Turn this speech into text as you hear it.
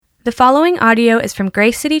The following audio is from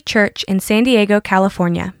Grace City Church in San Diego,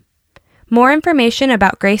 California. More information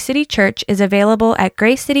about Grace City Church is available at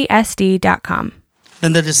gracecitysd.com.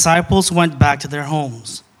 Then the disciples went back to their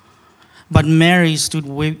homes. But Mary stood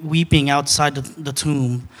weeping outside the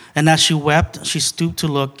tomb, and as she wept, she stooped to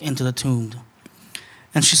look into the tomb.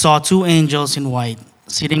 And she saw two angels in white,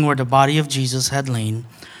 sitting where the body of Jesus had lain,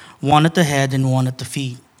 one at the head and one at the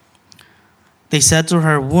feet. They said to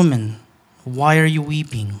her, "Woman, why are you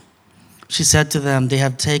weeping?" She said to them, "They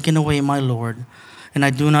have taken away my Lord, and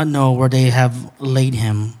I do not know where they have laid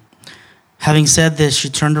him." Having said this, she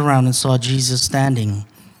turned around and saw Jesus standing,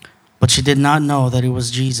 but she did not know that it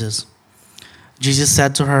was Jesus. Jesus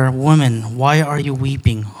said to her, "Woman, why are you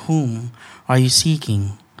weeping? Whom are you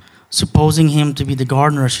seeking?" Supposing him to be the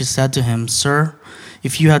gardener, she said to him, "Sir,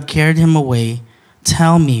 if you had carried him away,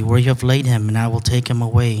 tell me where you have laid him, and I will take him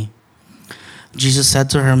away." Jesus said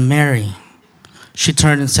to her, "Mary." She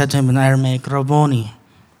turned and said to him in Aramaic, "Rabboni,"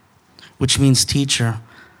 which means teacher.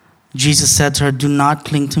 Jesus said to her, Do not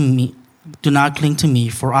cling to me,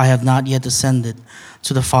 for I have not yet ascended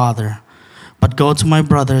to the Father. But go to my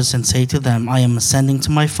brothers and say to them, I am ascending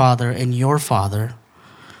to my Father and your Father,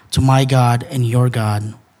 to my God and your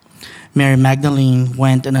God." Mary Magdalene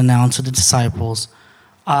went and announced to the disciples,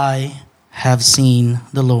 "I have seen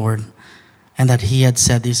the Lord," and that he had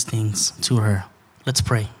said these things to her. Let's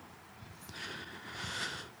pray.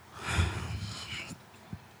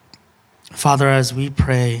 Father, as we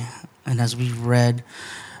pray and as we read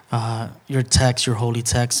your text, your holy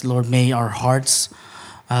text, Lord, may our hearts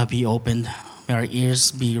be opened. May our ears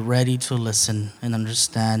be ready to listen and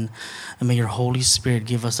understand. And may your Holy Spirit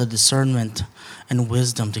give us a discernment and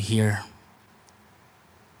wisdom to hear.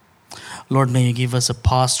 Lord, may you give us a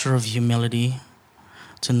posture of humility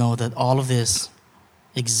to know that all of this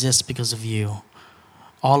exists because of you.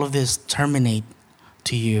 All of this terminate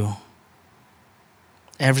to you.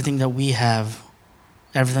 Everything that we have,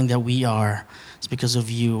 everything that we are, is because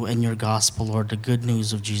of you and your gospel, Lord, the good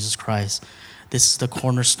news of Jesus Christ. This is the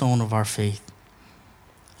cornerstone of our faith.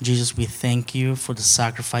 Jesus, we thank you for the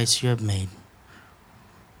sacrifice you have made.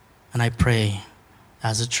 And I pray,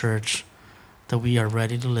 as a church, that we are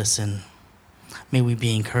ready to listen. May we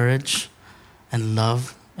be encouraged and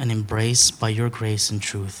loved and embraced by your grace and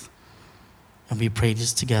truth. And we pray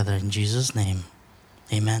this together in Jesus' name.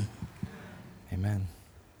 Amen. Amen.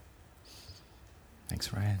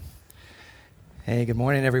 Thanks, Ryan. Hey, good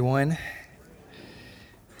morning, everyone.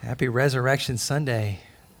 Happy Resurrection Sunday.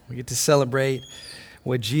 We get to celebrate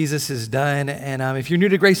what Jesus has done. And if you're new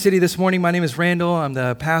to Grace City this morning, my name is Randall. I'm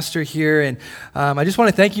the pastor here. And I just want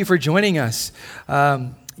to thank you for joining us.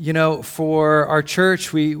 For our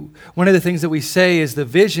church, one of the things that we say is the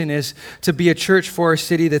vision is to be a church for our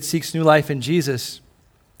city that seeks new life in Jesus.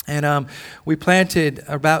 And we planted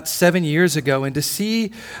about 7 years ago, and to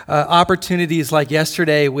see opportunities like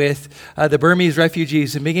yesterday with the Burmese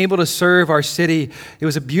refugees and being able to serve our city, it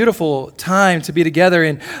was a beautiful time to be together.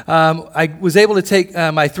 And I was able to take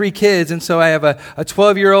my 3 kids, and so I have a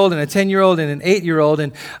 12-year-old and a 10-year-old and an 8-year-old,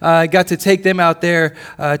 and I got to take them out there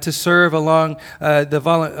to serve alongside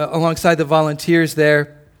the volunteers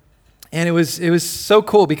there. And it was so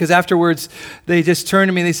cool because afterwards they just turned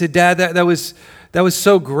to me and they said, "Dad, that was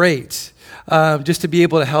so great, just to be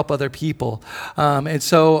able to help other people." And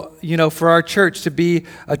so, for our church to be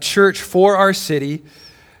a church for our city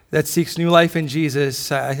that seeks new life in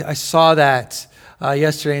Jesus, I saw that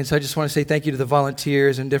yesterday. And so I just want to say thank you to the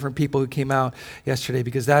volunteers and different people who came out yesterday,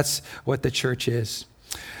 because that's what the church is.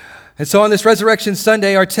 And so on this Resurrection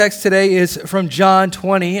Sunday, our text today is from John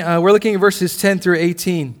 20. We're looking at verses 10 through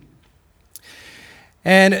 18.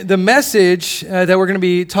 And the message that we're going to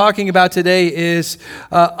be talking about today is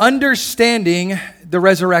understanding the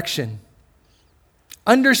resurrection.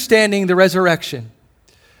 Understanding the resurrection.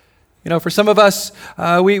 For some of us,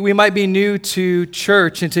 we might be new to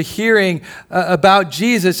church and to hearing about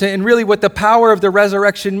Jesus and really what the power of the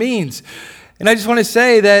resurrection means. And I just want to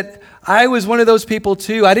say that I was one of those people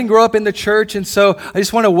too. I didn't grow up in the church, and so I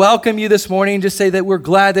just want to welcome you this morning and just say that we're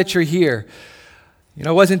glad that you're here. It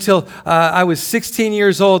wasn't until I was 16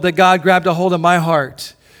 years old that God grabbed a hold of my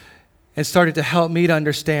heart and started to help me to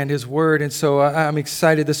understand His Word. And so I'm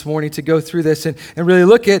excited this morning to go through this and really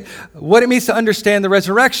look at what it means to understand the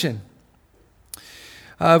resurrection.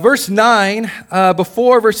 Verse 9,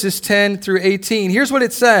 before verses 10 through 18, here's what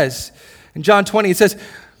it says. In John 20, it says,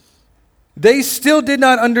 "They still did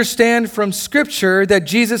not understand from Scripture that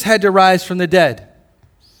Jesus had to rise from the dead."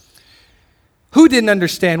 Who didn't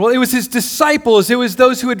understand? Well, it was his disciples. It was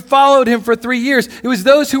those who had followed him for 3 years. It was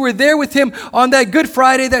those who were there with him on that Good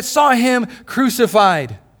Friday that saw him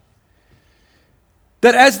crucified.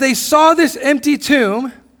 that as they saw this empty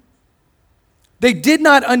tomb, they did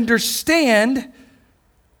not understand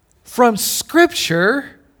from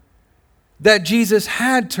Scripture that Jesus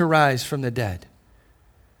had to rise from the dead.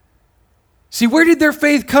 See, where did their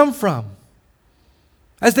faith come from?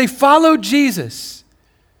 As they followed Jesus,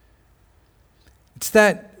 it's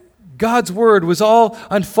that God's word was all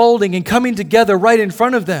unfolding and coming together right in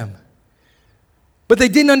front of them. But they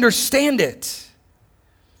didn't understand it.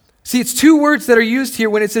 See, it's two words that are used here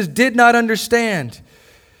when it says did not understand.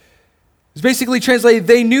 It's basically translated,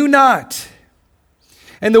 they knew not.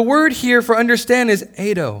 And the word here for understand is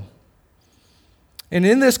eido. And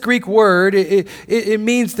in this Greek word, it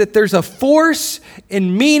means that there's a force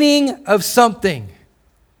and meaning of something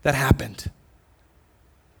that happened.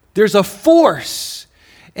 There's a force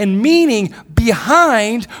and meaning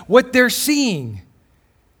behind what they're seeing.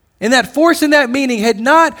 And that force and that meaning had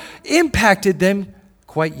not impacted them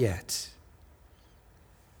quite yet.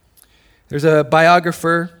 There's a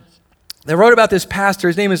biographer that wrote about this pastor.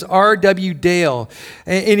 His name is R.W. Dale.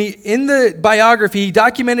 And in the biography, he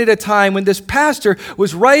documented a time when this pastor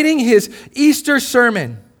was writing his Easter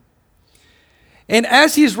sermon. And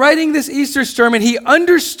as he's writing this Easter sermon, he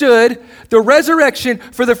understood the resurrection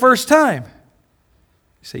for the first time.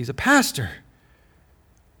 You say he's a pastor.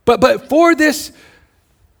 But for this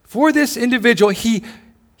individual, he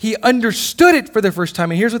understood it for the first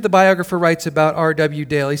time. And here's what the biographer writes about R.W.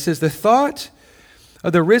 Dale. He says, the thought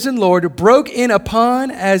of the risen Lord broke in upon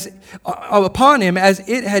him as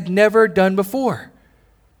it had never done before.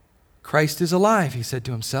 Christ is alive, he said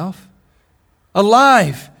to himself.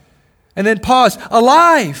 Alive. And then pause.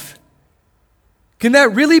 Alive. Can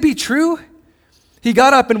that really be true? He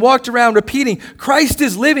got up and walked around repeating, Christ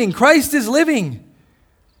is living, Christ is living.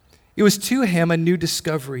 It was to him a new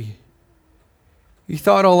discovery. He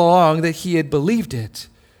thought all along that he had believed it,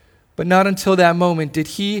 but not until that moment did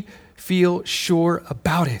he feel sure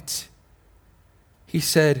about it. He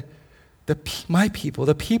said, my people,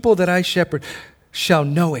 the people that I shepherd, shall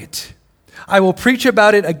know it. I will preach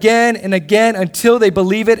about it again and again until they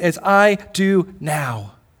believe it as I do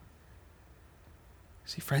now.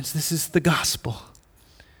 See, friends, this is the gospel.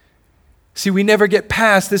 See, we never get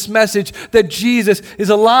past this message that Jesus is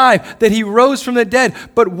alive, that he rose from the dead.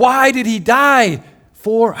 But why did he die?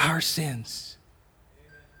 For our sins.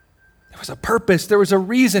 There was a purpose, there was a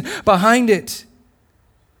reason behind it.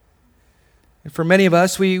 And for many of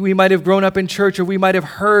us, we might have grown up in church or we might have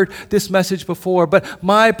heard this message before. But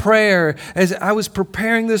my prayer as I was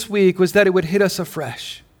preparing this week was that it would hit us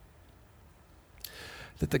afresh.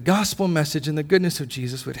 That the gospel message and the goodness of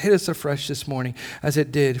Jesus would hit us afresh this morning as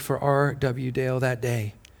it did for R.W. Dale that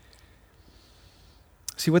day.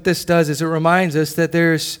 See, what this does is it reminds us that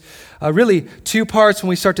there's really two parts when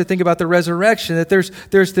we start to think about the resurrection, that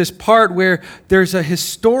there's this part where there's a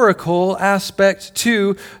historical aspect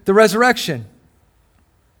to the resurrection.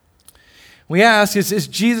 We ask, is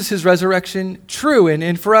Jesus' resurrection true?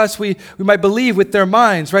 And for us, we might believe with their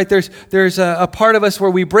minds, right? There's a part of us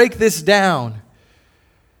where we break this down.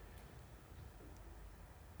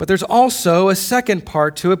 But there's also a second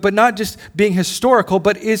part to it, but not just being historical,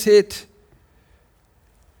 but is it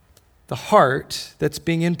the heart that's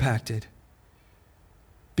being impacted?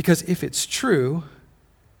 Because if it's true,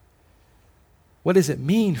 what does it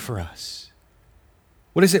mean for us?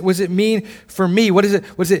 What does it mean for me? What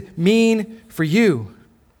does it mean for you?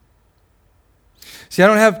 See, I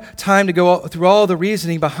don't have time to go through all the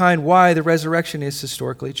reasoning behind why the resurrection is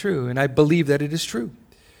historically true, and I believe that it is true.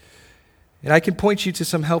 And I can point you to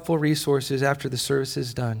some helpful resources after the service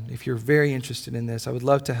is done. If you're very interested in this, I would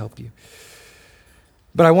love to help you.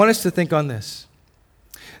 But I want us to think on this.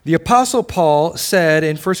 The Apostle Paul said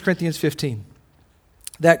in 1 Corinthians 15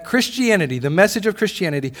 that Christianity, the message of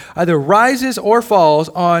Christianity, either rises or falls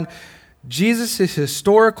on Jesus'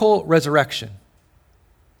 historical resurrection.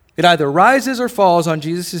 It either rises or falls on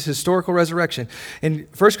Jesus' historical resurrection. In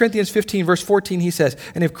 1 Corinthians 15, verse 14, he says,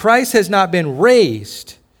 and if Christ has not been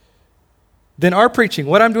raised, then our preaching,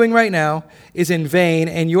 what I'm doing right now, is in vain,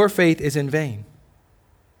 and your faith is in vain.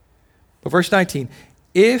 But verse 19,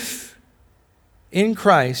 if in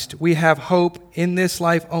Christ we have hope in this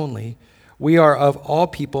life only, we are of all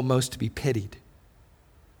people most to be pitied.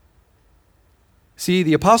 See,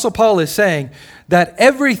 the Apostle Paul is saying that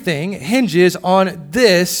everything hinges on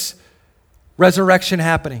this resurrection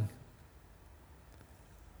happening.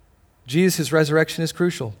 Jesus' resurrection is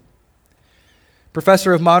crucial.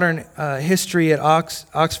 Professor of modern history at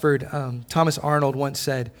Oxford, Thomas Arnold, once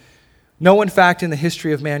said, no one fact in the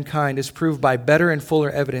history of mankind is proved by better and fuller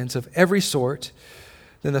evidence of every sort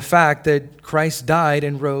than the fact that Christ died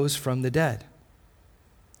and rose from the dead.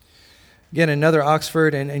 Again, another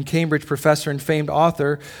Oxford and Cambridge professor and famed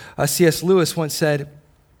author, C.S. Lewis, once said,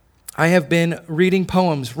 "I have been reading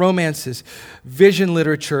poems, romances, vision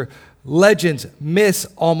literature, legends, myths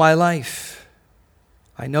all my life.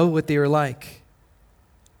 I know what they are like.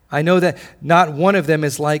 I know that not one of them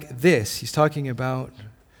is like this." He's talking about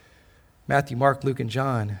Matthew, Mark, Luke, and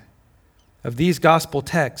John. Of these gospel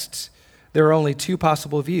texts, there are only two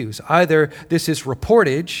possible views. Either this is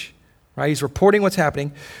reportage, right? He's reporting what's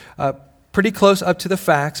happening, pretty close up to the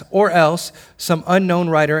facts, or else some unknown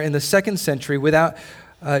writer in the 2nd century without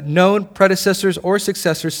known predecessors or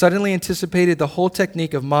successors suddenly anticipated the whole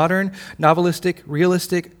technique of modern, novelistic,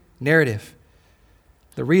 realistic narrative.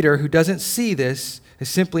 The reader who doesn't see this has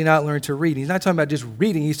simply not learned to read. He's not talking about just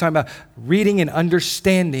reading. He's talking about reading and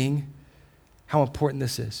understanding how important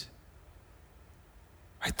this is.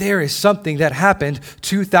 Right there is something that happened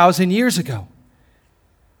 2,000 years ago.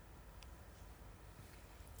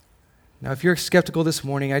 Now, if you're skeptical this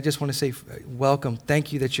morning, I just want to say welcome.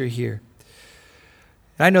 Thank you that you're here.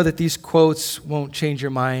 And I know that these quotes won't change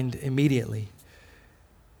your mind immediately,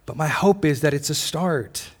 but my hope is that it's a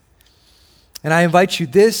start. And I invite you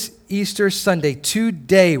this Easter Sunday,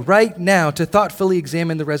 today, right now, to thoughtfully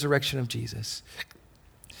examine the resurrection of Jesus.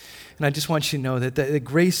 And I just want you to know that the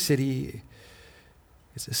Grace City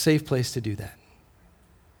is a safe place to do that.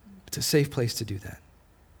 It's a safe place to do that.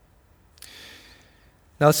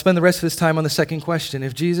 Now let's spend the rest of this time on the second question.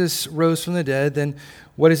 If Jesus rose from the dead, then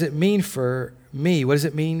what does it mean for me? What does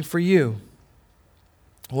it mean for you?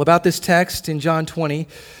 Well, about this text in John 20,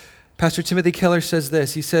 Pastor Timothy Keller says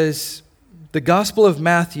this. He says, the Gospel of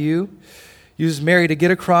Matthew uses Mary to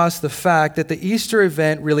get across the fact that the Easter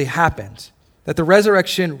event really happened, that the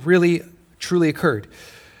resurrection really, truly occurred.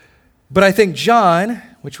 But I think John,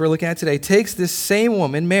 which we're looking at today, takes this same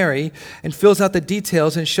woman, Mary, and fills out the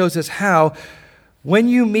details and shows us how when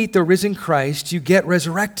you meet the risen Christ, you get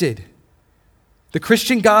resurrected. The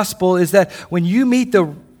Christian gospel is that when you meet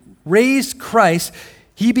the raised Christ,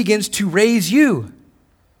 he begins to raise you.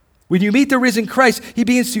 When you meet the risen Christ, he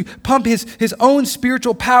begins to pump his own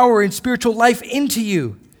spiritual power and spiritual life into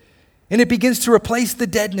you. And it begins to replace the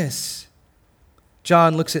deadness.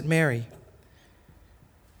 John looks at Mary.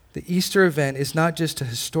 The Easter event is not just a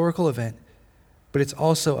historical event, but it's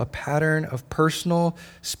also a pattern of personal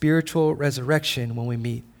spiritual resurrection when we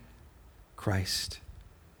meet Christ.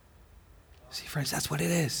 See, friends, that's what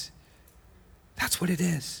it is. That's what it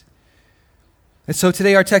is. And so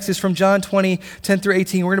today our text is from John 20, 10 through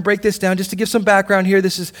 18. We're going to break this down just to give some background here.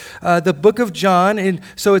 This is the book of John, and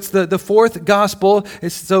so it's the fourth gospel.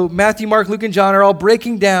 So Matthew, Mark, Luke, and John are all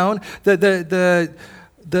breaking down the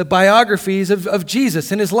biographies of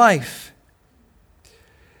Jesus and his life.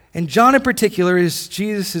 And John in particular is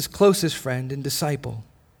Jesus' closest friend and disciple.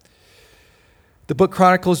 The book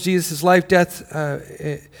chronicles Jesus' life, death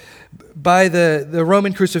by the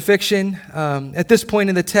Roman crucifixion. At this point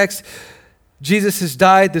in the text, Jesus has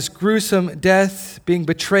died this gruesome death, being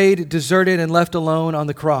betrayed, deserted, and left alone on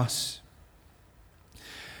the cross.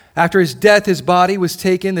 After his death, his body was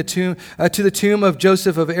taken to the tomb of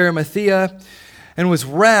Joseph of Arimathea and was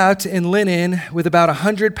wrapped in linen with about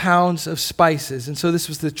 100 pounds of spices. And so this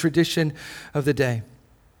was the tradition of the day.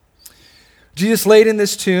 Jesus laid in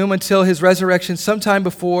this tomb until his resurrection sometime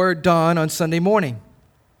before dawn on Sunday morning.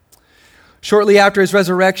 Shortly after his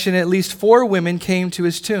resurrection, at least 4 women came to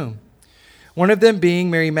his tomb. One of them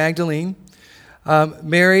being Mary Magdalene,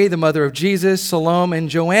 Mary, the mother of Jesus, Salome, and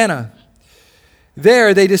Joanna.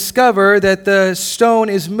 There, they discover that the stone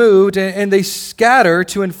is moved, and they scatter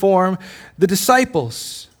to inform the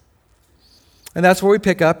disciples. And that's where we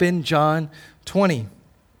pick up in John 20.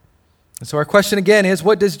 And so our question again is,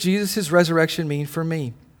 what does Jesus' resurrection mean for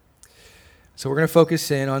me? So we're going to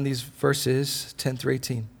focus in on these verses 10 through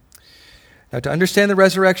 18. Now, to understand the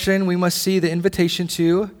resurrection, we must see the invitation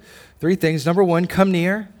to 3 things. Number 1, come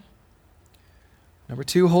near. Number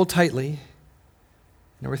 2, hold tightly.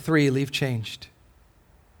 Number 3, leave changed.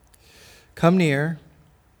 Come near,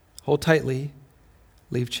 hold tightly,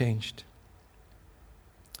 leave changed.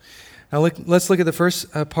 Now let's look at the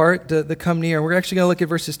first part, the come near. We're actually going to look at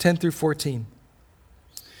verses 10 through 14.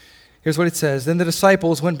 Here's what it says. Then the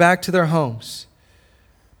disciples went back to their homes,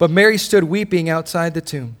 but Mary stood weeping outside the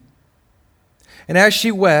tomb. And as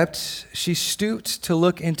she wept, she stooped to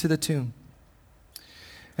look into the tomb.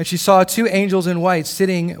 And she saw 2 angels in white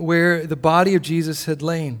sitting where the body of Jesus had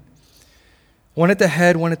lain, one at the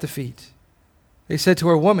head, one at the feet. They said to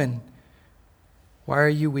her, "Woman, why are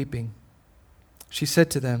you weeping?" She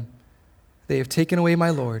said to them, "They have taken away my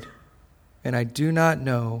Lord, and I do not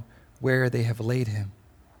know where they have laid him."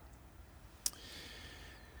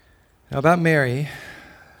 Now about Mary,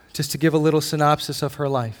 just to give a little synopsis of her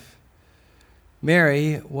life.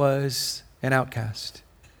 Mary was an outcast.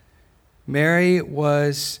 Mary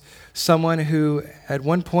was someone who, at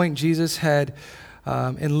one point, Jesus had,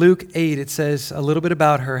 in Luke 8, it says a little bit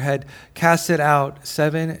about her, had casted out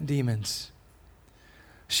 7 demons.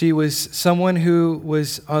 She was someone who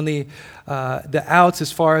was on the outs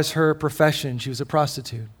as far as her profession. She was a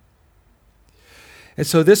prostitute. And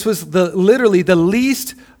so this was literally the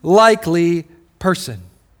least likely person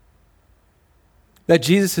that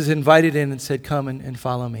Jesus has invited in and said, come and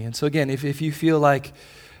follow me. And so again, if you feel like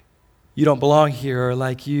you don't belong here, or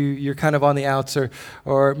like you're kind of on the outs,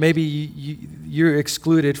 or maybe you're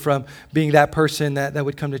excluded from being that person that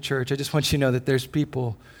would come to church, I just want you to know that there's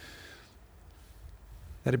people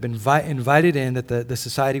that have been invited in that the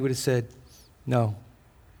society would have said, no.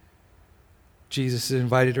 Jesus has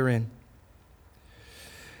invited her in.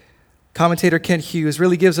 Commentator Kent Hughes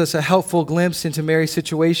really gives us a helpful glimpse into Mary's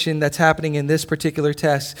situation that's happening in this particular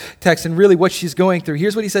text and really what she's going through.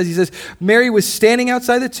 Here's what he says. He says, Mary was standing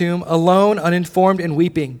outside the tomb, alone, uninformed, and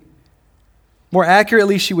weeping. More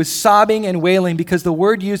accurately, she was sobbing and wailing, because the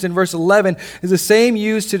word used in verse 11 is the same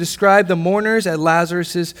used to describe the mourners at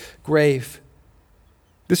Lazarus' grave.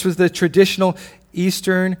 This was the traditional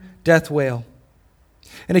Eastern death wail,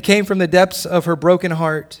 and it came from the depths of her broken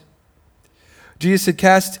heart. Jesus had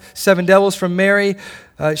cast 7 devils from Mary.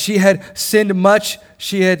 She had sinned much.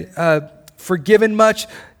 She had forgiven much,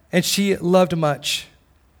 and she loved much.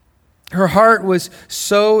 Her heart was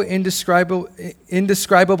so indescribable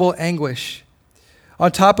anguish.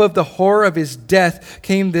 On top of the horror of his death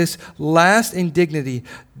came this last indignity.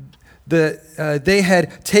 They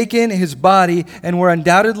had taken his body and were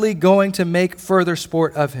undoubtedly going to make further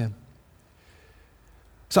sport of him.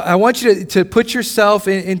 So I want you to put yourself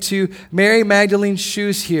into Mary Magdalene's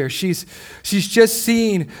shoes here. She's just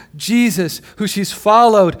seen Jesus, who she's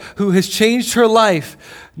followed, who has changed her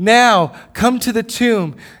life, now come to the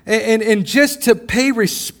tomb and just to pay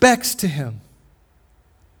respects to him.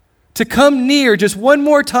 To come near just one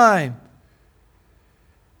more time.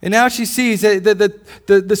 And now she sees that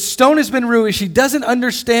the stone has been removed. She doesn't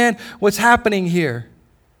understand what's happening here.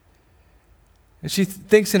 And she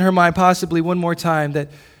thinks in her mind possibly one more time that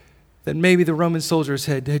maybe the Roman soldiers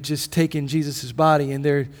had just taken Jesus' body and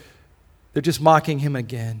they're just mocking him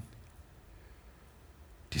again.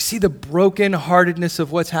 Do you see the brokenheartedness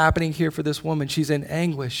of what's happening here for this woman? She's in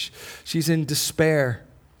anguish. She's in despair.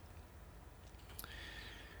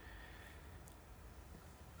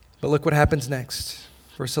 But look what happens next.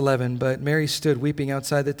 Verse 11, but Mary stood weeping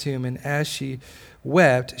outside the tomb, and as she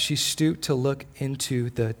wept, she stooped to look into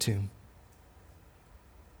the tomb.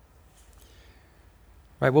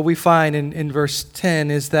 Right, what we find in verse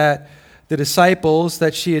 10 is that the disciples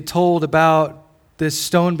that she had told about this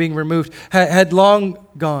stone being removed had long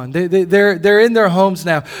gone. They're in their homes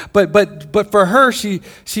now. But for her, she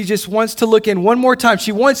just wants to look in one more time.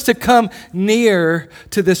 She wants to come near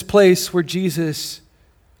to this place where Jesus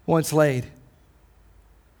once laid.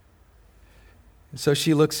 And so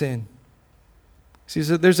she looks in. See,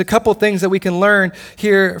 so there's a couple things that we can learn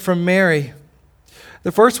here from Mary.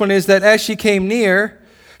 The first one is that as she came near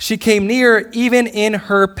even in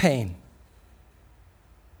her pain.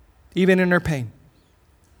 Even in her pain.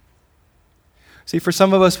 See, for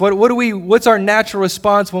some of us, what's our natural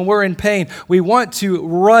response when we're in pain? We want to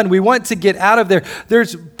run. We want to get out of there.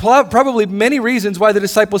 There's probably many reasons why the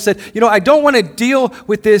disciples said, I don't want to deal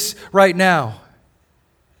with this right now.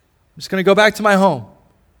 I'm just going to go back to my home.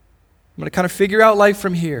 I'm going to kind of figure out life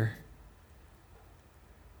from here.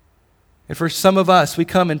 And for some of us, we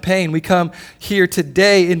come in pain. We come here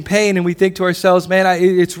today in pain, and we think to ourselves, man,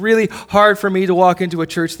 it's really hard for me to walk into a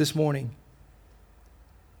church this morning.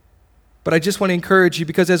 But I just want to encourage you,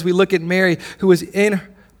 because as we look at Mary, who was in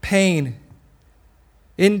pain,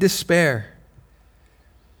 in despair,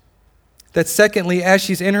 that secondly, as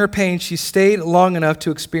she's in her pain, she stayed long enough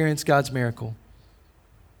to experience God's miracle.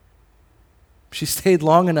 She stayed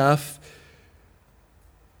long enough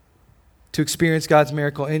to experience God's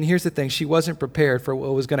miracle. And here's the thing, she wasn't prepared for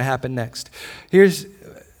what was going to happen next.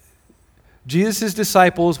 Jesus'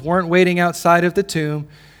 disciples weren't waiting outside of the tomb,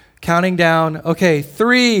 counting down, okay,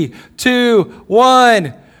 3, 2,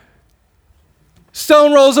 1.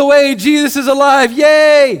 Stone rolls away, Jesus is alive,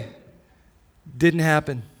 yay! Didn't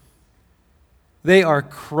happen. They are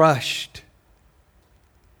crushed.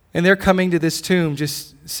 And they're coming to this tomb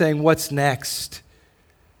just saying, what's next?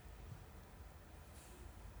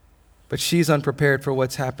 But she's unprepared for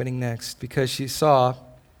what's happening next, because she saw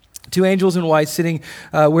 2 angels in white sitting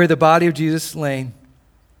where the body of Jesus lay,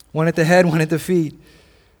 one at the head, one at the feet.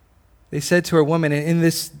 They said to her, woman, in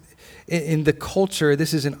in the culture,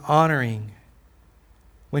 this is an honoring.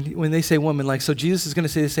 When they say woman, like, so Jesus is going to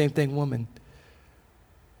say the same thing, woman.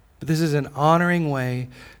 But this is an honoring way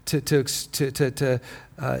to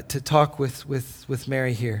talk with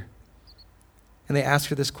Mary here. And they ask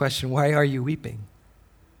her this question, why are you weeping?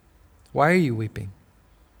 Why are you weeping?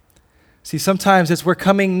 See, sometimes as we're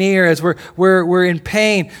coming near, as we're in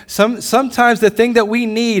pain, sometimes the thing that we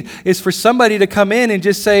need is for somebody to come in and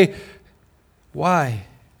just say, why?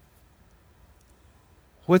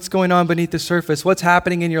 What's going on beneath the surface? What's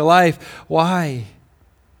happening in your life? Why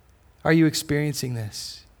are you experiencing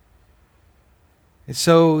this? And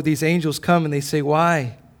so these angels come and they say,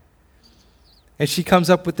 why? And she comes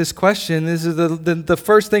up with this question. This is the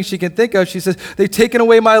first thing she can think of. She says, they've taken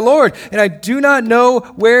away my Lord, and I do not know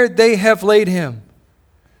where they have laid him.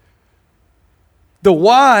 The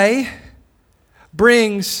why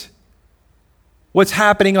brings what's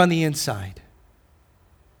happening on the inside,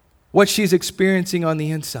 what she's experiencing on the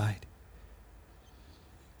inside.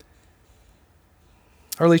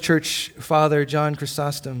 Early church father John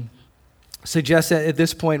Chrysostom suggests that at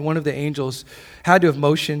this point, one of the angels had to have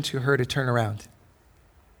motioned to her to turn around.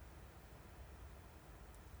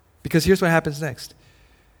 Because here's what happens next.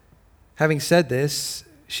 Having said this,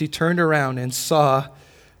 she turned around and saw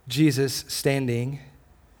Jesus standing,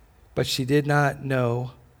 but she did not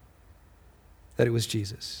know that it was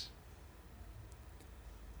Jesus.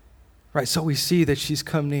 Right, so we see that she's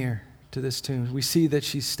come near to this tomb. We see that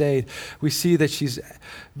she's stayed. We see that she's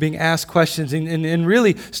being asked questions and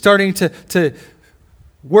really starting to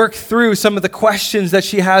work through some of the questions that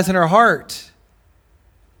she has in her heart.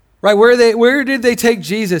 Right, where did they take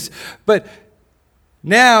Jesus? But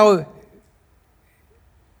now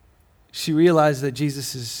she realized that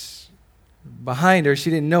Jesus is behind her.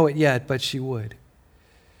 She didn't know it yet, but she would.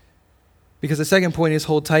 Because the second point is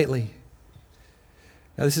hold tightly.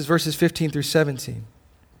 Now this is verses 15 through 17.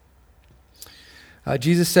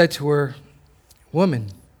 Jesus said to her,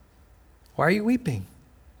 woman, why are you weeping?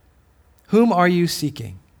 Whom are you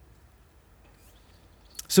seeking?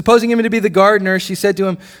 Supposing him to be the gardener, she said to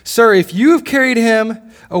him, Sir, if you have carried him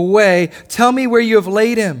away, tell me where you have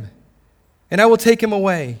laid him, and I will take him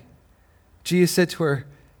away. Jesus said to her,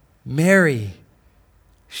 Mary.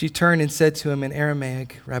 She turned and said to him in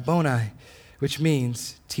Aramaic, Rabboni, which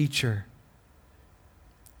means teacher.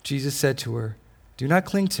 Jesus said to her, do not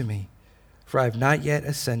cling to me, for I have not yet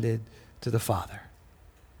ascended to the Father.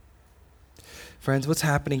 Friends, what's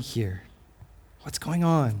happening here? What's going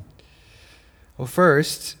on? Well,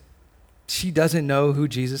 first, she doesn't know who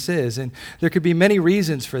Jesus is. And there could be many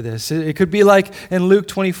reasons for this. It could be like in Luke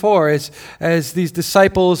 24, as these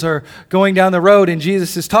disciples are going down the road and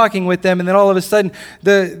Jesus is talking with them, and then all of a sudden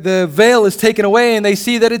the veil is taken away and they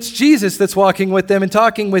see that it's Jesus that's walking with them and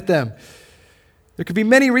talking with them. There could be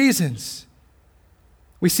many reasons.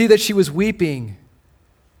 We see that she was weeping.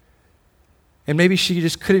 And maybe she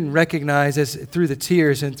just couldn't recognize through the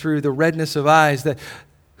tears and through the redness of eyes that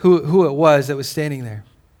who it was that was standing there.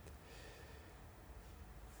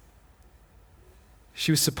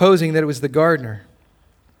 She was supposing that it was the gardener.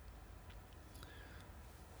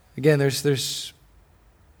 Again, there's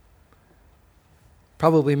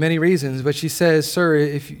probably many reasons, but she says, Sir,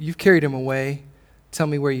 if you've carried him away, tell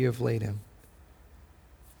me where you have laid him.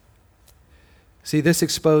 See, this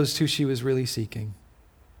exposed who she was really seeking,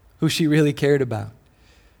 who she really cared about.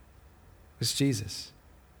 It was Jesus.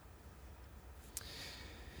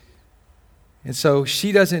 And so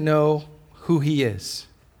she doesn't know who he is.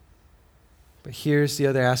 But here's the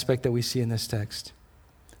other aspect that we see in this text.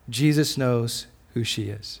 Jesus knows who she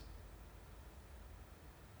is.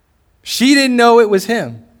 She didn't know it was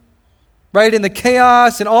him. Right? In the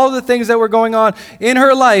chaos and all the things that were going on in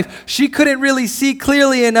her life, she couldn't really see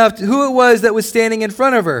clearly enough who it was that was standing in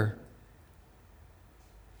front of her.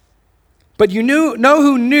 But you know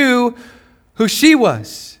who knew who she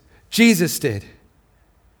was? Jesus did.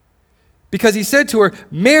 Because he said to her,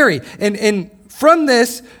 Mary. And from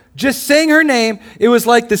this, just saying her name, it was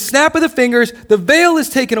like the snap of the fingers, the veil is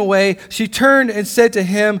taken away. She turned and said to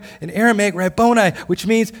him in Aramaic, Rabboni, which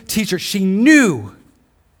means teacher. She knew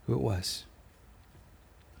who it was.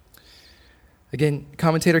 Again,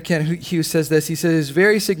 commentator Ken Hughes says this. He says, it's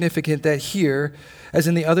very significant that here, as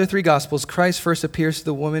in the other three Gospels, Christ first appears to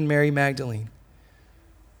the woman Mary Magdalene.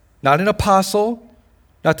 Not an apostle,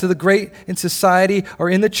 not to the great in society or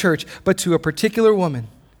in the church, but to a particular woman.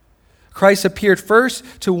 Christ appeared first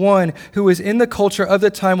to one who was in the culture of the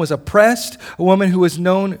time, was oppressed, a woman who has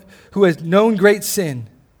known great sin.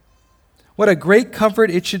 What a great comfort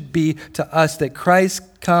it should be to us that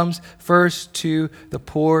Christ comes first to the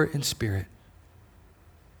poor in spirit.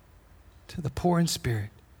 To the poor in spirit.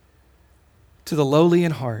 to the lowly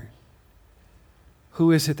in heart,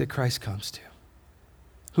 who is it that Christ comes to?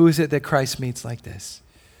 Who is it that Christ meets like this?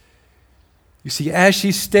 You see, as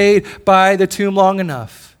she stayed by the tomb long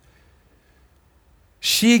enough,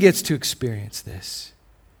 she gets to experience this.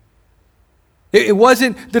 It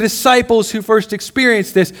wasn't the disciples who first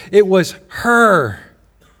experienced this. It was her.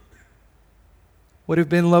 Would have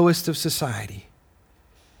been lowest of society.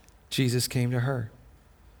 Jesus came to her.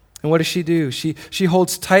 And what does she do? She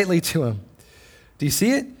holds tightly to him. Do you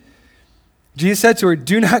see it? Jesus said to her,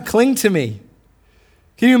 "Do not cling to me."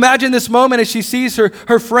 Can you imagine this moment as she sees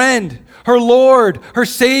her friend, her Lord, her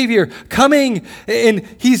Savior coming, and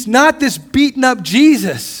he's not this beaten up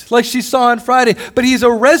Jesus like she saw on Friday, but he's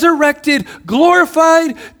a resurrected,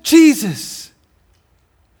 glorified Jesus.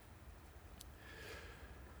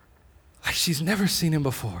 Like she's never seen him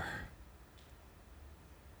before.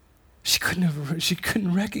 She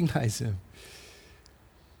couldn't recognize him.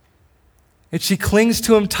 And she clings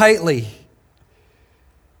to him tightly.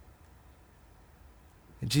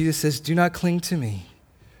 And Jesus says, "Do not cling to me,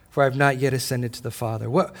 for I have not yet ascended to the Father."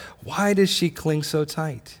 Why does she cling so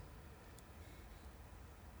tight?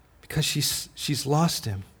 Because she's lost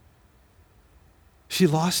him. She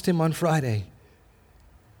lost him on Friday.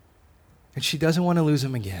 And she doesn't want to lose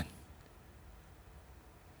him again.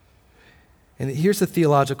 And here's the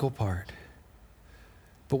theological part.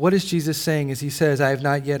 But what is Jesus saying as he says, "I have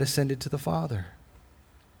not yet ascended to the Father"?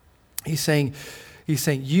 He's saying,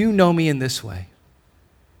 you know me in this way.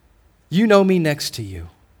 You know me next to you.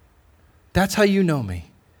 That's how you know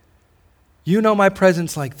me. You know my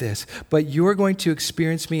presence like this, but you're going to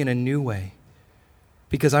experience me in a new way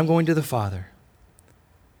because I'm going to the Father.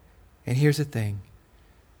 And here's the thing.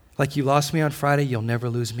 Like you lost me on Friday, you'll never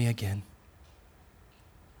lose me again.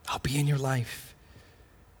 I'll be in your life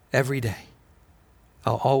every day.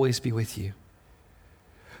 I'll always be with you.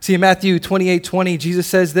 See, in Matthew 28:20, Jesus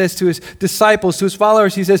says this to his disciples, to his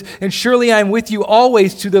followers. He says, "And surely I am with you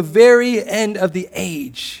always to the very end of the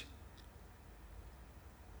age."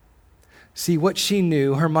 See, what she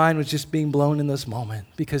knew, her mind was just being blown in this moment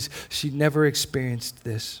because she'd never experienced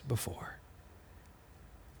this before.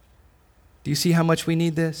 Do you see how much we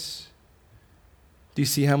need this? Do you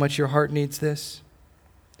see how much your heart needs this?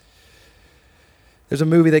 There's a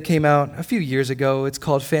movie that came out a few years ago. It's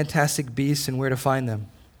called Fantastic Beasts and Where to Find Them.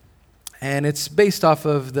 And it's based off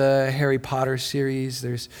of the Harry Potter series.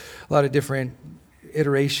 There's a lot of different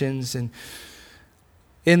iterations. And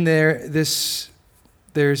in there, there's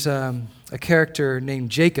a character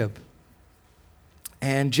named Jacob.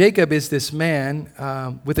 And Jacob is this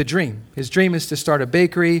man with a dream. His dream is to start a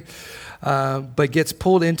bakery, but gets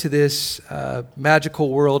pulled into this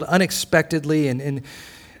magical world unexpectedly. And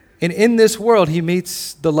in this world, he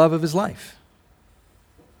meets the love of his life.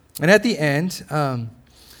 And at the end,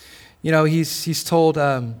 he's told,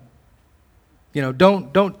 don't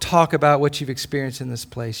talk about what you've experienced in this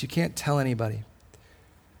place. You can't tell anybody.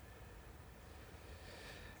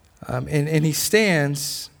 And he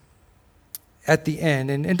stands at the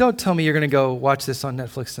end, and don't tell me you're going to go watch this on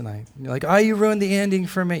Netflix tonight. You're like, you ruined the ending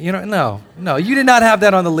for me. No, you did not have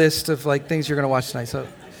that on the list of like things you're going to watch tonight. So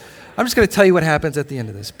I'm just going to tell you what happens at the end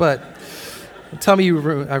of this. But tell me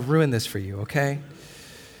I've ruined this for you, okay?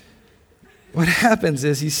 What happens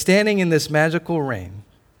is he's standing in this magical rain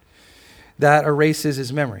that erases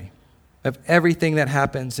his memory of everything that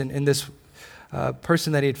happens in this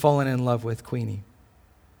person that he had fallen in love with, Queenie.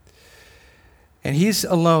 And he's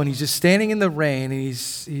alone. He's just standing in the rain, and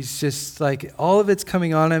he's just like, all of it's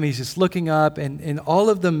coming on him. He's just looking up, and all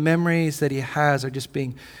of the memories that he has are just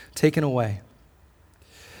being taken away.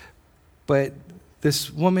 But this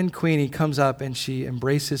woman, Queenie, comes up and she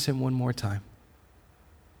embraces him one more time.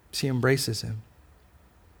 She embraces him.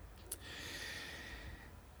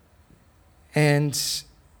 And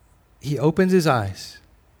he opens his eyes,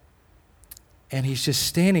 and he's just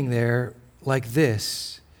standing there like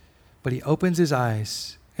this. But he opens his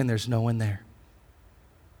eyes, and there's no one there.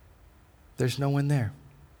 There's no one there.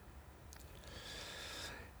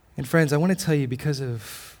 And friends, I want to tell you, because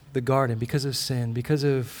of the garden, because of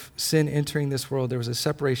sin entering this world, there was a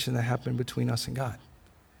separation that happened between us and God.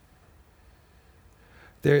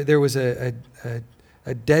 There was a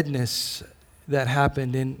deadness that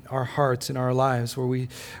happened in our hearts, in our lives, where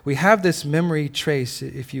we have this memory trace,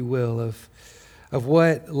 if you will, of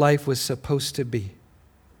what life was supposed to be.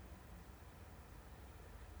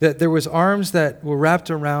 That there was arms that were wrapped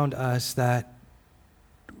around us that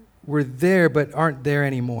were there but aren't there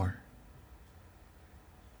anymore.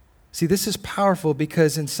 See, this is powerful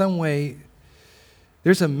because in some way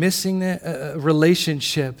there's a missing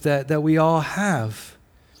relationship that we all have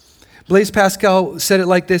Blaise Pascal said it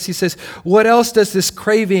like this. He says, what else does this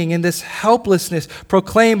craving and this helplessness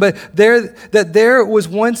proclaim but that there was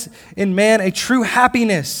once in man a true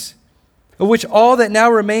happiness, of which all that now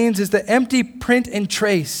remains is the empty print and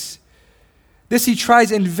trace. This he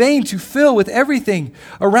tries in vain to fill with everything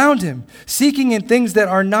around him, seeking in things that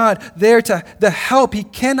are not there to the help he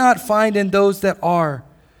cannot find in those that are,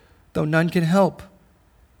 though none can help,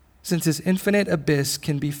 since his infinite abyss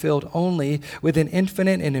can be filled only with an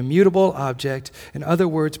infinite and immutable object, in other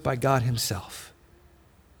words, by God himself.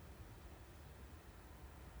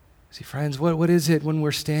 See, friends, what is it when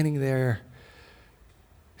we're standing there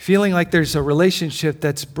feeling like there's a relationship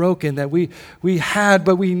that's broken, that we had,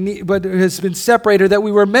 but has been separated, that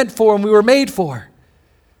we were meant for and we were made for?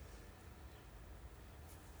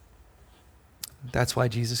 That's why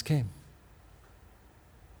Jesus came.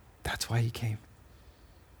 That's why he came.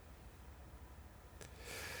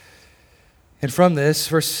 And from this,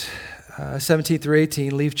 verse 17 through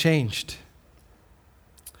 18, leave changed.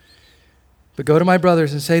 But go to my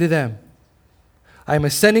brothers and say to them, I am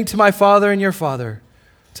ascending to my Father and your Father,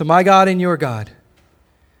 to my God and your God.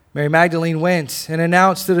 Mary Magdalene went and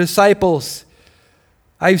announced to the disciples,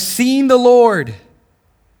 I've seen the Lord,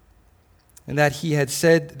 and that he had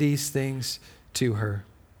said these things to her.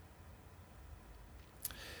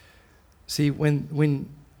 See, when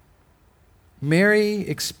Mary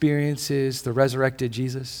experiences the resurrected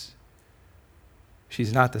Jesus,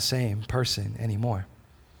 she's not the same person anymore.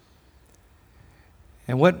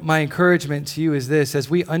 And what my encouragement to you is this: as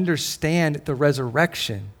we understand the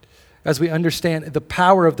resurrection, as we understand the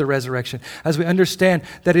power of the resurrection, as we understand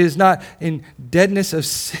that it is not in deadness of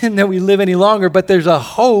sin that we live any longer, but there's a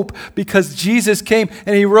hope because Jesus came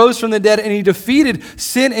and he rose from the dead and he defeated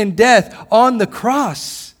sin and death on the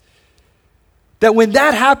cross. That when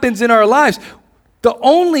that happens in our lives, the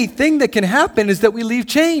only thing that can happen is that we leave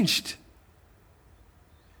changed.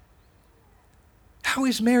 How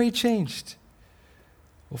is Mary changed?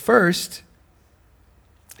 Well, first,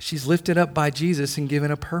 she's lifted up by Jesus and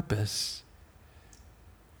given a purpose.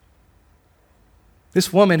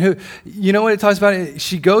 This woman who, you know what it talks about?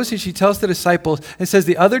 She goes and she tells the disciples, and says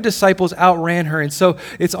the other disciples outran her, and so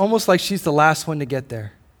it's almost like she's the last one to get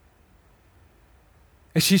there.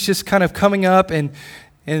 And she's just kind of coming up, and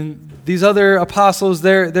these other apostles,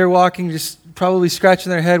 they're walking, just probably scratching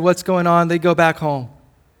their head, what's going on? They go back home.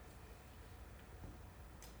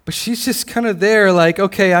 But she's just kind of there like,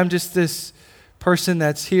 okay, I'm just this person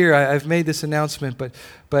that's here. I've made this announcement,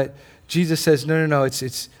 but Jesus says, no,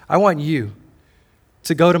 it's I want you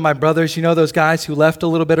to go to my brothers. You know those guys who left a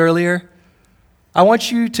little bit earlier? I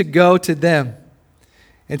want you to go to them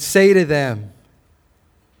and say to them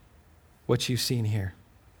what you've seen here.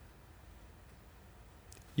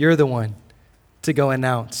 You're the one to go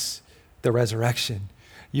announce the resurrection.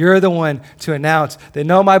 You're the one to announce that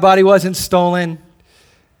no, my body wasn't stolen,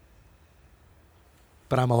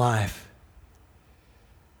 but I'm alive.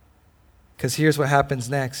 Because here's what happens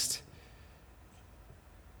next.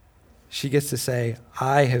 She gets to say,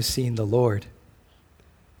 I have seen the Lord.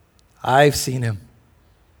 I've seen him.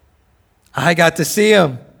 I got to see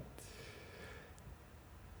him.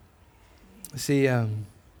 See,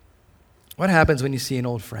 what happens when you see an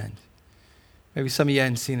old friend? Maybe some of you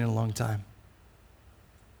hadn't seen it in a long time.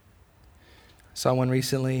 I saw one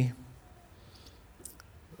recently.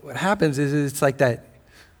 What happens is it's like that.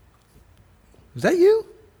 Was that you?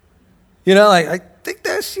 You know, like, I think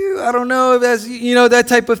that's you. I don't know if that's, that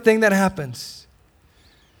type of thing that happens.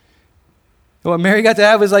 What Mary got to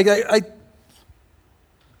have was like,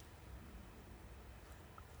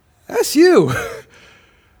 that's you.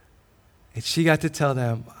 And she got to tell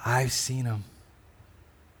them, I've seen him.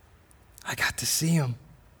 I got to see him.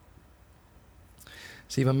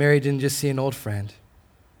 See, but Mary didn't just see an old friend.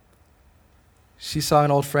 She saw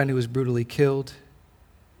an old friend who was brutally killed.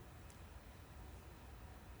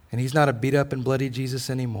 And he's not a beat up and bloody Jesus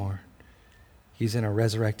anymore. He's in a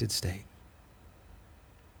resurrected state.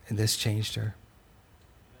 And this changed her.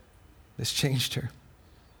 This changed her.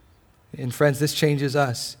 And friends, this changes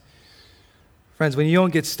us. Friends, when you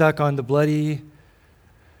don't get stuck on the bloody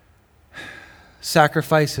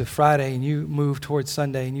sacrifice of Friday and you move towards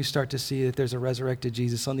Sunday and you start to see that there's a resurrected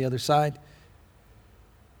Jesus on the other side,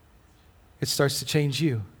 it starts to change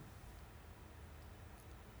you.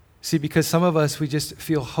 See, because some of us, we just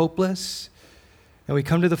feel hopeless and we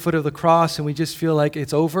come to the foot of the cross and we just feel like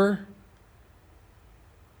it's over.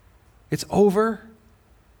 It's over.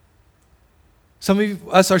 Some of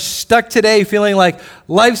us are stuck today feeling like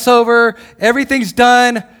life's over, everything's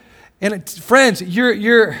done. And friends,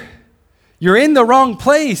 you're in the wrong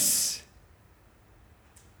place.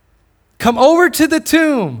 Come over to the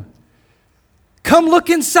tomb. Come look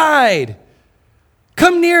inside.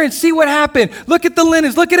 Come near and see what happened. Look at the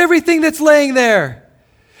linens. Look at everything that's laying there.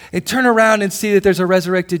 And turn around and see that there's a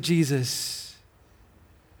resurrected Jesus.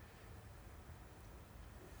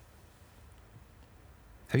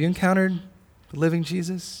 Have you encountered the living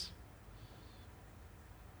Jesus?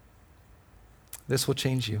 This will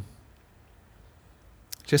change you.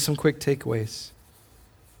 Just some quick takeaways.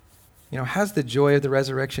 Has the joy of the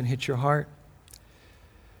resurrection hit your heart?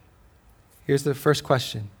 Here's the first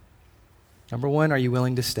question. Number one, are you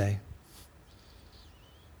willing to stay?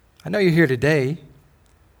 I know you're here today,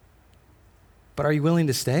 but are you willing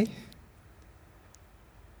to stay?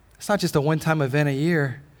 It's not just a one-time event a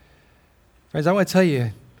year. Friends, I want to tell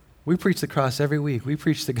you, we preach the cross every week. We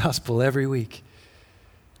preach the gospel every week.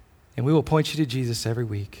 And we will point you to Jesus every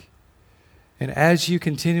week. And as you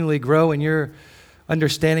continually grow in your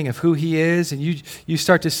understanding of who he is, and you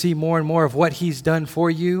start to see more and more of what he's done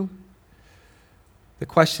for you, the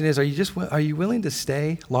question is, are you willing to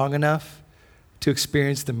stay long enough to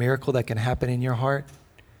experience the miracle that can happen in your heart,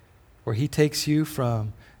 where he takes you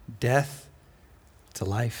from death to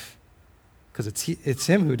life? Because it's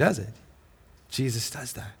him who does it. Jesus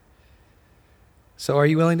does that. So are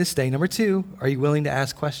you willing to stay? Number two, are you willing to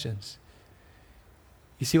ask questions?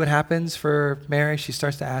 You see what happens for Mary? She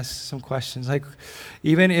starts to ask some questions. Like,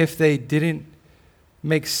 even if they didn't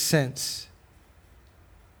make sense,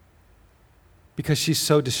 because she's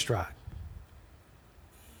so distraught.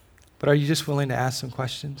 But are you just willing to ask some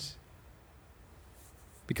questions?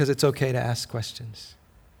 Because it's okay to ask questions.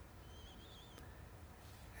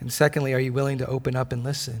 And secondly, are you willing to open up and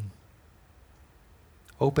listen?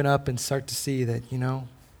 Open up and start to see that,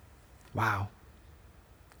 wow,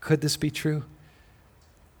 could this be true?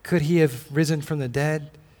 Could he have risen from the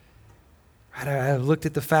dead? I've looked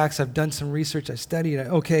at the facts. I've done some research. I studied.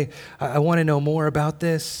 Okay, I want to know more about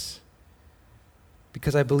this,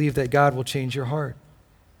 because I believe that God will change your heart.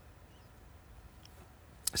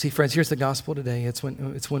 See, friends, here's the gospel today. It's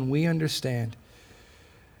when we understand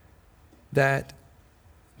that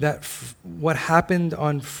what happened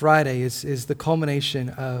on Friday is the culmination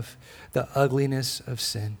of the ugliness of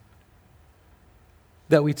sin.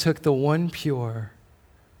 That we took the one pure,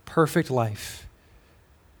 perfect life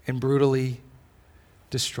and brutally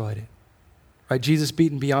destroyed it. Right? Jesus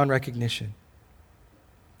beaten beyond recognition.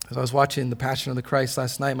 As I was watching The Passion of the Christ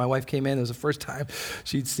last night, my wife came in. It was the first time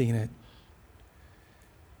she'd seen it.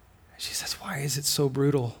 She says, why is it so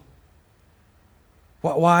brutal?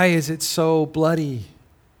 Why is it so bloody?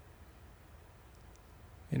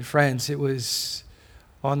 And friends, it was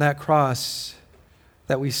on that cross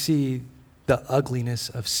that we see the ugliness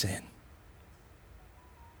of sin.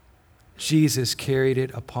 Jesus carried it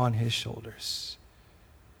upon his shoulders.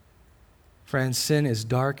 Friends, sin is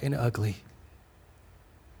dark and ugly.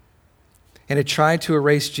 And it tried to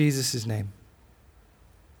erase Jesus' name.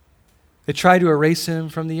 It tried to erase him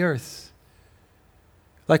from the earth.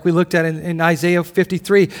 Like we looked at in Isaiah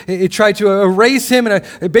 53, it tried to erase him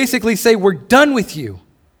and basically say, we're done with you.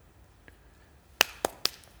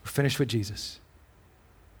 We're finished with Jesus.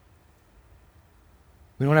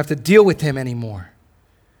 We don't have to deal with him anymore.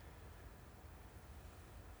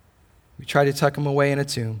 We tried to tuck him away in a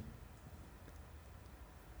tomb.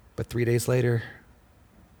 But 3 days later,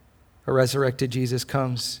 a resurrected Jesus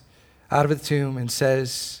comes out of the tomb and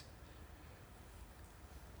says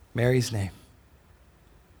Mary's name.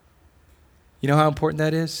 You know how important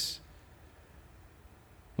that is?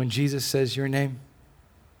 When Jesus says your name.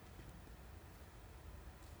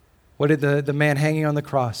 What did the man hanging on the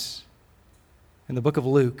cross in the book of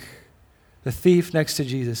Luke, the thief next to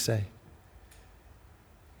Jesus, say?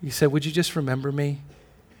 He said, would you just remember me?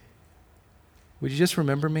 Would you just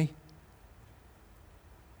remember me?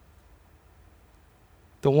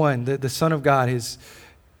 The one, the Son of God, is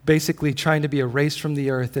basically trying to be erased from the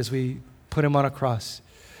earth as we put him on a cross.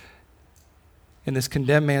 And this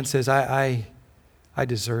condemned man says, I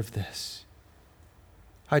deserve this.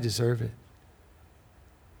 I deserve it.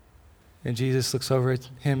 And Jesus looks over at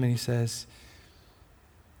him and he says,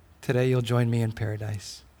 today you'll join me in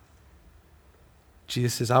paradise.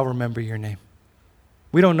 Jesus says, I'll remember your name.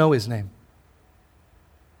 We don't know his name.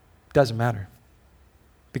 Doesn't matter.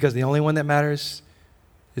 Because the only one that matters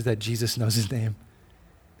is that Jesus knows his name.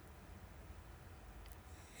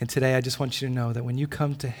 And today I just want you to know that when you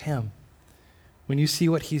come to him, when you see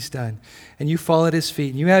what he's done, and you fall at his feet,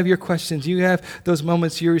 and you have your questions, you have those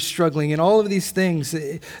moments you're struggling, and all of these things,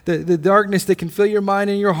 the darkness that can fill your mind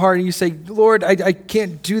and your heart, and you say, Lord, I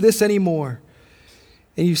can't do this anymore.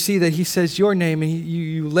 And you see that he says your name, and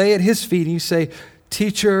you lay at his feet, and you say,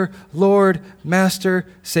 Teacher, Lord, Master,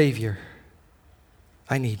 Savior,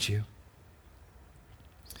 I need you.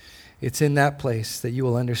 It's in that place that you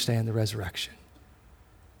will understand the resurrection.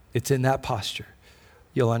 It's in that posture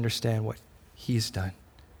you'll understand what he's done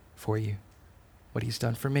for you, what he's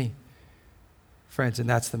done for me. Friends, and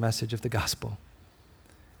that's the message of the gospel,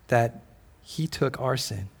 that he took our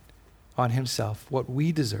sin on himself, what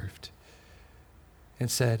we deserved,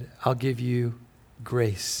 and said, I'll give you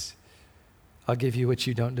grace. I'll give you what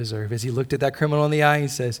you don't deserve. As he looked at that criminal in the eye, he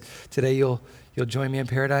says, today you'll join me in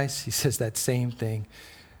paradise. He says that same thing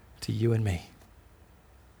to you and me.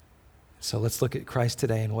 So let's look at Christ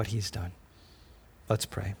today and what he's done. Let's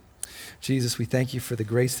pray. Jesus, we thank you for the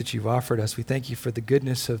grace that you've offered us. We thank you for the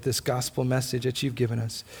goodness of this gospel message that you've given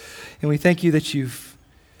us. And we thank you that you've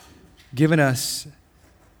given us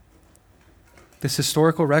this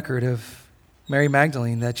historical record of Mary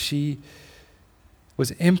Magdalene, that she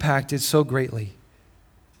was impacted so greatly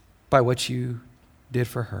by what you did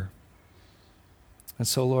for her. And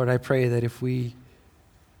so, Lord, I pray that if we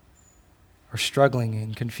are struggling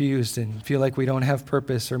and confused and feel like we don't have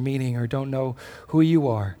purpose or meaning or don't know who you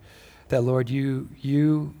are, that, Lord,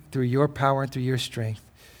 you through your power and through your strength,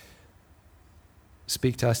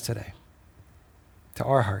 speak to us today, to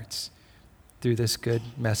our hearts, through this good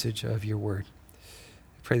message of your word.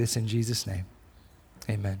 I pray this in Jesus' name.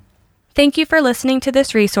 Amen. Thank you for listening to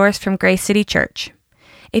this resource from Grace City Church.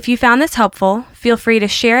 If you found this helpful, feel free to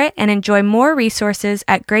share it and enjoy more resources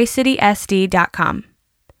at gracecitysd.com.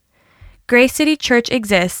 Grace City Church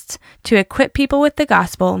exists to equip people with the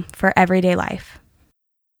gospel for everyday life.